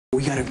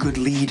We got a good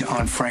lead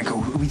on Franco.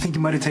 We think he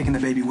might have taken the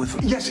baby with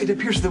him. Yes, it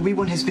appears the wee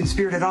one has been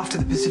spirited off to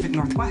the Pacific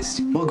Northwest.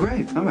 Well,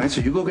 great. All right,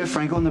 so you go get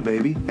Franco and the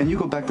baby, and you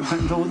go back to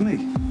Pentonville with me.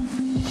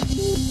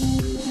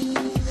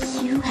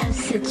 You have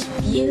such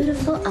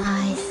beautiful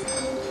eyes.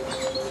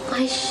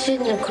 I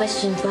shouldn't have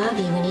questioned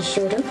Bobby when he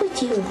showed up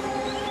with you.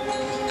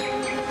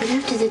 But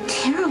after the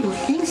terrible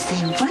things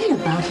they write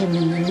about him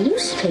in the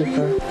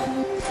newspaper.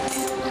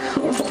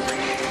 Oh.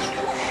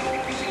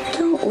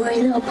 Don't worry,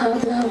 little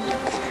Pablo.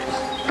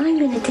 I'm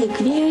going to take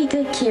very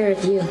good care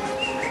of you.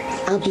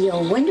 I'll be a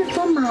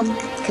wonderful mom,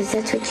 because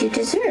that's what you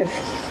deserve.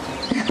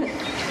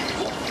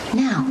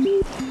 Now,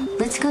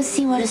 let's go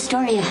see what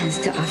Astoria has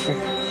to offer.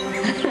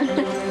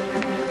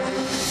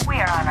 We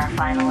are on our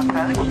final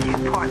approach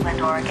to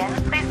Portland, Oregon.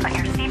 Please put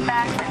your seat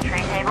backs and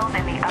tray tables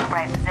in the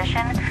upright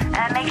position,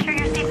 and make sure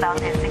your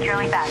seatbelt is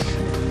securely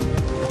fastened.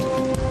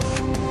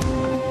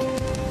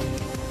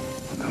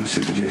 I'm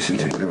super Jason.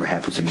 Whatever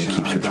happens to me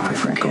keeps her from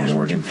Franco in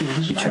Oregon.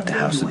 You check the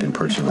house that's been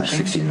purchased in the last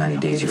 60 to 90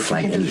 days. You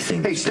flag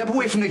anything. Hey, step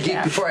away from the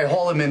gate before I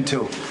haul him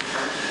into.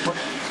 What?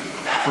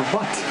 For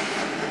what?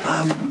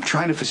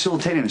 Trying to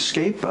facilitate an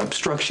escape,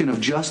 obstruction of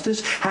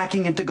justice,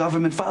 hacking into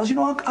government files. You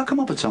know, I'll come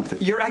up with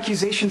something. Your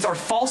accusations are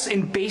false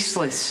and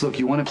baseless. Look,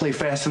 you want to play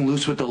fast and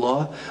loose with the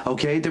law?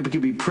 Okay, there could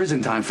be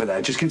prison time for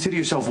that. Just consider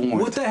yourself warned.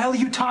 What the hell are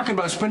you talking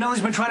about?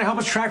 Spinelli's been trying to help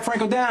us track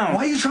Franco down.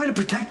 Why are you trying to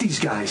protect these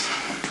guys?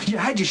 You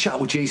had your shot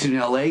with Jason in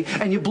L.A.,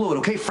 and you blew it,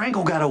 okay?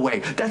 Franco got away.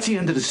 That's the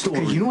end of the story.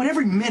 Okay, you know what?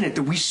 Every minute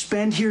that we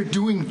spend here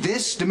doing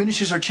this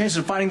diminishes our chances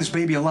of finding this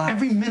baby alive.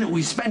 Every minute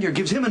we spend here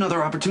gives him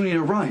another opportunity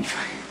to run.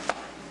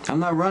 I'm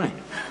not running.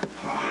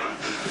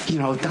 You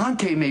know,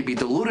 Dante may be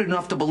deluded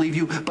enough to believe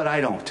you, but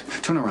I don't.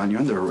 Turn around, you're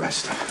under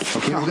arrest.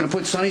 Okay, we're gonna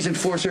put Sonny's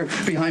enforcer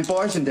behind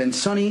bars, and then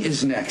Sonny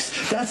is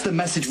next. That's the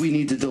message we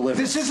need to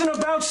deliver. This isn't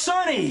about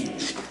Sonny!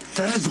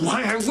 That is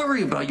why I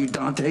worry about you,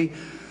 Dante.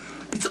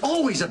 It's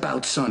always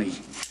about Sonny.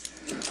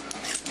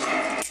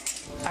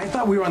 I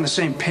thought we were on the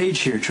same page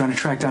here, trying to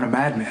track down a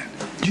madman.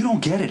 You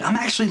don't get it. I'm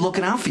actually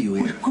looking out for you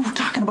here. We're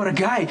talking about a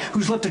guy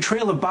who's left a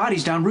trail of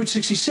bodies down Route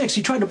 66.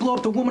 He tried to blow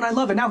up the woman I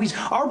love, and now he's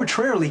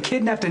arbitrarily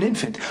kidnapped an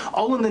infant.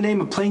 All in the name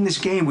of playing this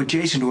game with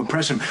Jason to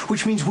impress him,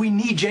 which means we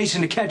need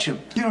Jason to catch him.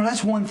 You know,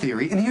 that's one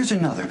theory, and here's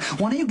another.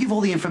 Why don't you give all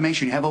the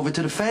information you have over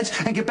to the feds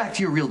and get back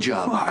to your real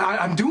job? Well,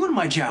 I'm doing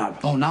my job.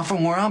 Oh, not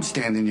from where I'm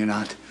standing, you're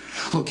not.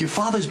 Look, your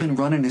father's been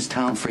running his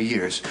town for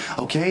years,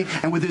 okay?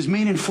 And with his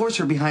main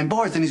enforcer behind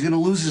bars, then he's gonna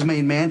lose his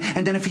main man,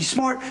 and then if he's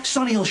smart,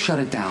 Sonny will shut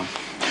it down.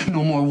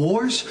 No more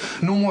wars,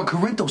 no more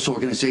Corinthos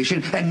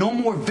organization, and no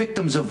more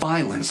victims of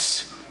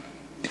violence.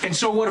 And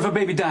so what if a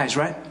baby dies,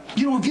 right?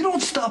 You know, if you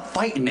don't stop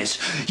fighting this,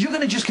 you're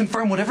gonna just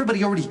confirm what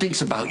everybody already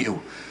thinks about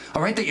you.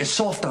 All right, that you're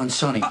soft on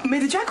Sonny. May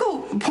the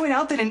Jackal point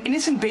out that an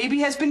innocent baby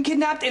has been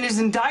kidnapped and is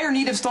in dire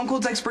need of Stone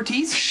Cold's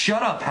expertise?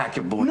 Shut up,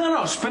 Hackett boy.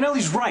 No,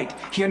 Spinelli's right.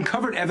 He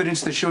uncovered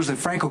evidence that shows that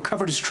Franco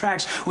covered his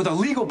tracks with a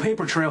legal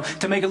paper trail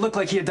to make it look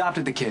like he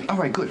adopted the kid. All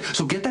right, good.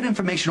 So get that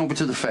information over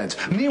to the feds.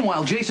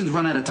 Meanwhile, Jason's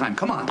run out of time.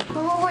 Come on.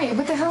 Oh, wait,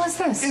 what the hell is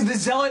this? The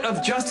zealot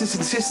of justice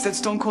insists that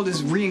Stone Cold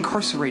is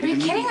reincarcerated. Are you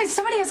kidding me?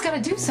 Somebody has got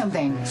to do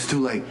something. It's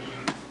too late.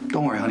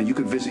 Don't worry, honey. You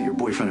could visit your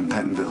boyfriend in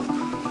Pentonville.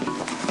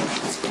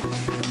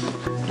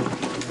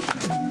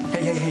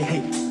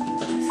 Hey.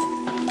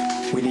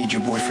 We need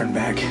your boyfriend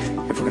back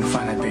if we're gonna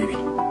find that baby.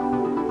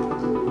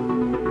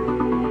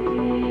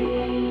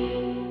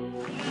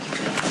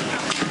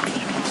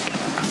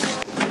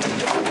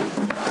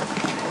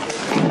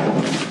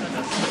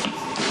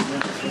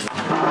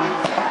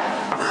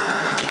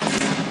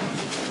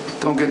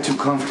 Don't get too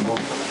comfortable.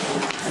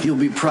 You'll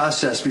be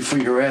processed before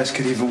your ass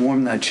could even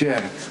warm that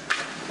chair.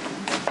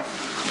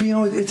 But you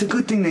know, it's a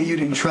good thing that you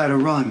didn't try to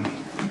run.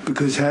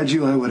 Because had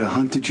you, I would have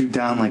hunted you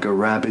down like a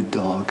rabid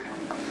dog.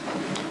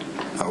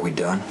 Are we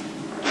done?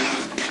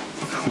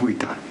 Are we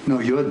done? No,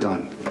 you're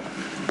done.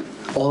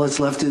 All that's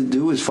left to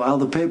do is file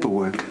the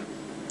paperwork.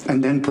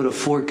 And then put a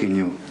fork in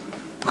you.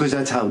 Because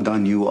that's how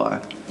done you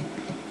are.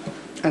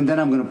 And then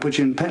I'm going to put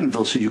you in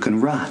Pentonville so you can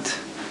rot.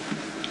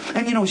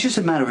 And you know, it's just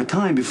a matter of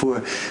time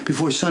before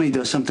Sonny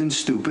does something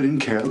stupid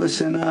and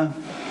careless. And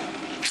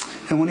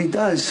when he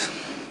does,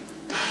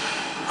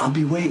 I'll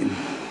be waiting.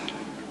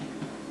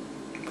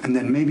 And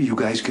then maybe you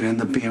guys could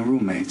end up being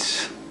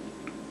roommates.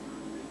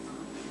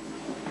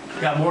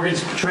 Got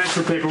Morgan's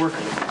transfer paperwork.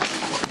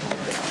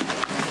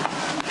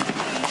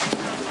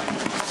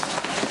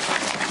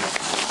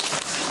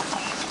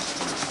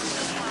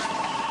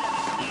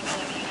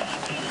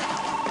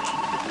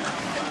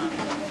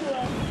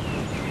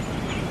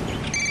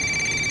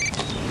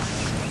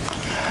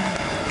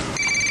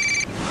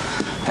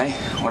 Hey,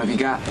 what have you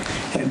got?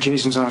 Yeah,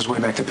 Jason's on his way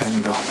back to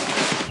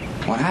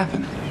Pentonville. What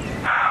happened?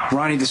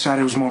 Ronnie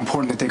decided it was more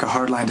important to take a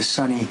hard line to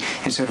Sonny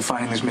instead of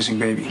finding this missing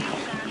baby.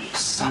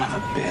 Son of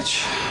a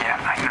bitch. Yeah,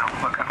 I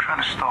know. Look, I'm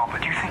trying to stall,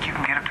 but do you think you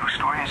can get up to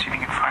Astoria and see if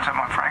you can find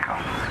something on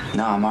Franco?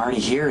 No, I'm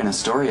already here in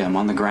Astoria. I'm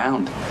on the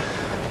ground.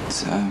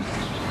 It's a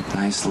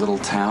nice little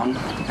town.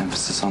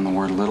 Emphasis on the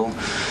word little.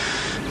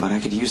 But I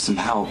could use some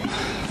help.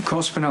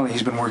 Call Spinelli.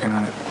 He's been working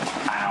on it.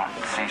 I don't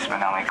see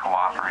Spinelli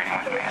cooperating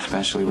with to me.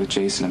 Especially with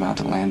Jason about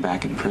to land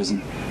back in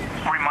prison.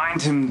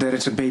 Remind him that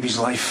it's a baby's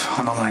life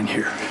on the line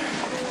here.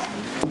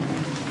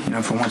 You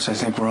know, for once, I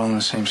think we're all on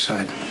the same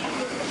side.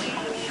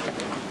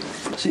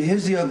 See,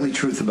 here's the ugly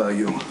truth about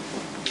you.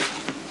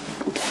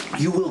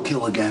 You will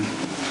kill again.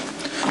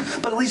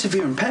 But at least if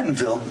you're in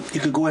Pentonville, you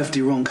could go after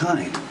your own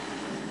kind.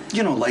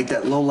 You know, like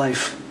that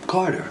lowlife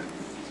Carter.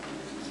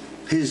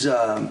 His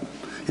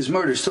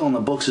murder's still in the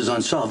books as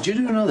unsolved. You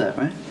do know that,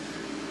 right?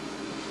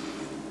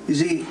 You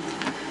see,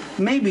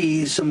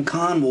 maybe some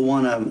con will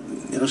want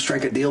to,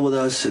 strike a deal with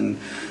us and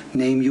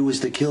name you as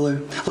the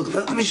killer. Look,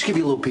 let me just give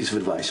you a little piece of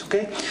advice,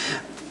 okay?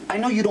 I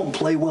know you don't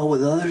play well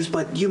with others,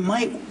 but you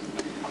might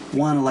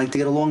want to, to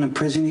get along in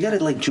prison. You got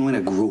to, join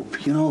a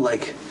group,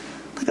 like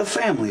a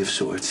family of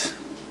sorts.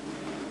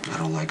 I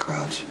don't like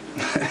crowds.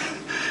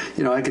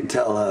 I can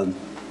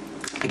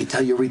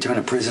tell your return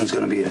to prison is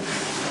going to be a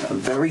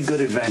very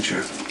good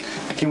adventure.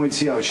 I can't wait to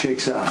see how it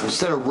shakes out.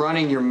 Instead of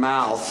running your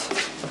mouth,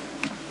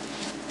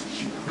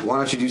 why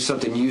don't you do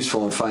something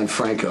useful and find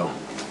Franco?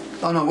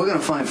 Oh, no, we're going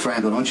to find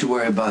Franco. Don't you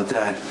worry about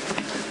that.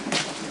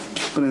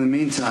 But in the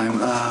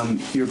meantime,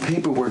 your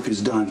paperwork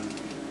is done.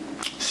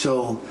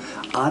 So,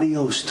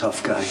 adios,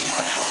 tough guy.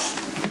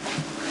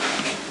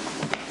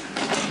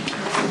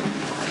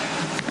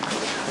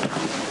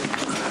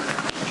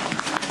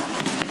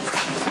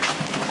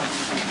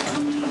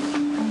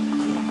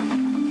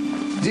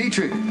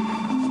 Dietrich,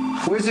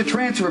 where's the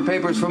transfer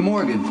papers for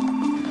Morgan?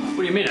 What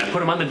do you mean? I put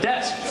them on the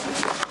desk.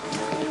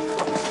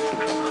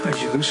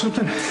 Did you lose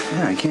something?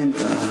 Yeah, I can't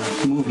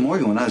move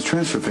Morgan without his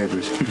transfer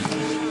papers.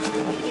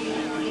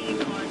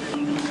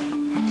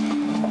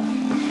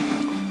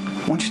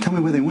 Why don't you tell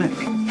me where they went?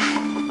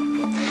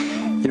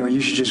 You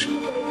should just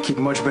keep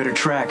much better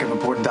track of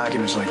important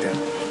documents like that.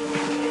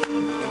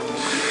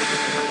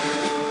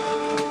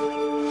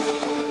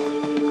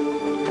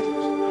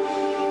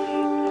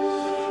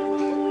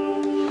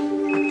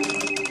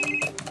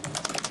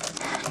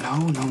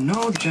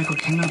 No, the jackal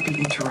cannot be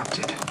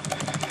interrupted.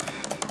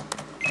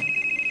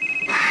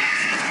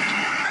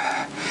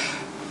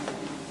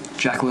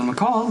 Jacqueline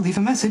McCall, leave a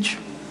message.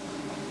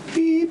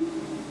 Beep.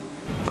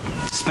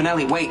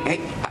 Spinelli, wait, hey,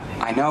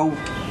 I know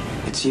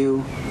it's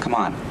you. Come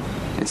on.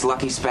 It's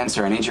Lucky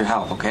Spencer. I need your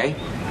help, okay?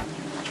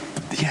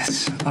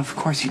 Yes, of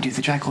course you do.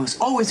 The jackal is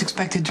always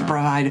expected to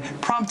provide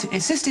prompt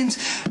assistance,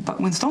 but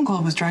when Stone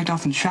Cold was dragged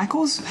off in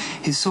shackles,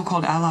 his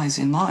so-called allies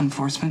in law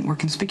enforcement were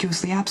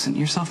conspicuously absent,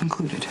 yourself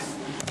included.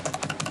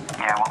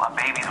 Yeah, well, a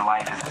baby's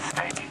life is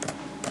at stake.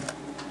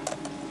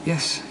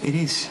 Yes, it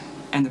is.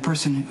 And the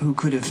person who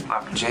could have...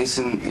 Look,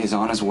 Jason is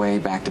on his way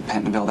back to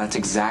Pentonville. That's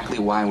exactly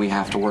why we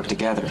have to work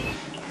together.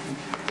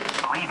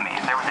 Believe me,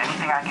 if there was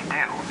anything I could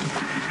do.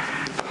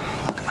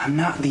 Look, I'm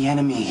not the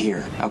enemy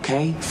here,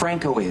 okay?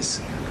 Franco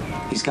is.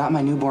 He's got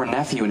my newborn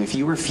nephew, and if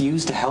you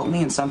refuse to help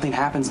me and something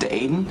happens to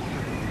Aiden,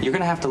 you're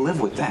gonna have to live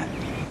with that.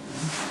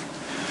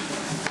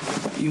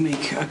 You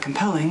make a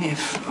compelling,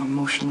 if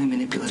emotionally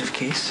manipulative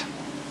case.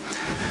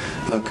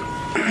 Look,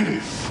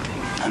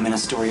 I'm in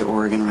Astoria,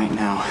 Oregon right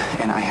now,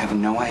 and I have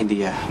no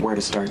idea where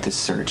to start this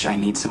search. I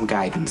need some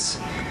guidance.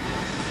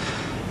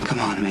 Come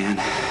on, man.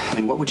 I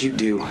mean, what would you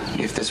do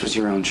if this was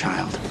your own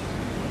child?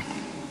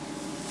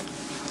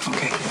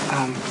 Okay,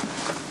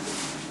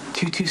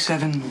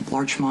 227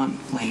 Larchmont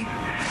Lane.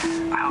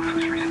 A house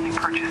was recently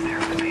purchased there.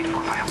 It was paid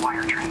for by a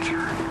wire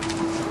transfer.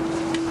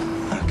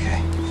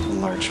 Okay,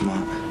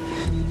 Larchmont.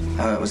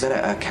 Was that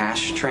a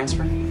cash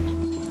transfer?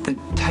 The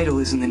title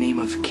is in the name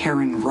of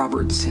Karen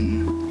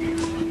Robertson.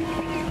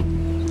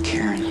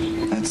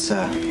 Karen. That's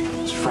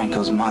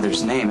Franco's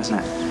mother's name, isn't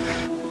it?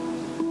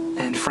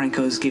 And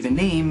Franco's given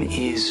name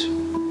is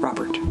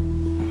Robert.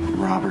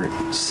 Robert,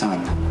 son.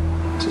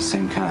 It's the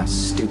same kind of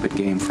stupid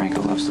game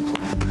Franco loves to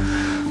play.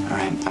 All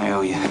right, I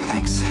owe you.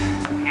 Thanks.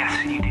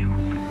 Yes, you do.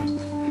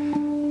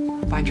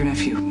 Find your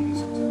nephew.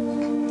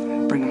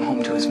 Bring him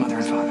home to his mother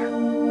and father.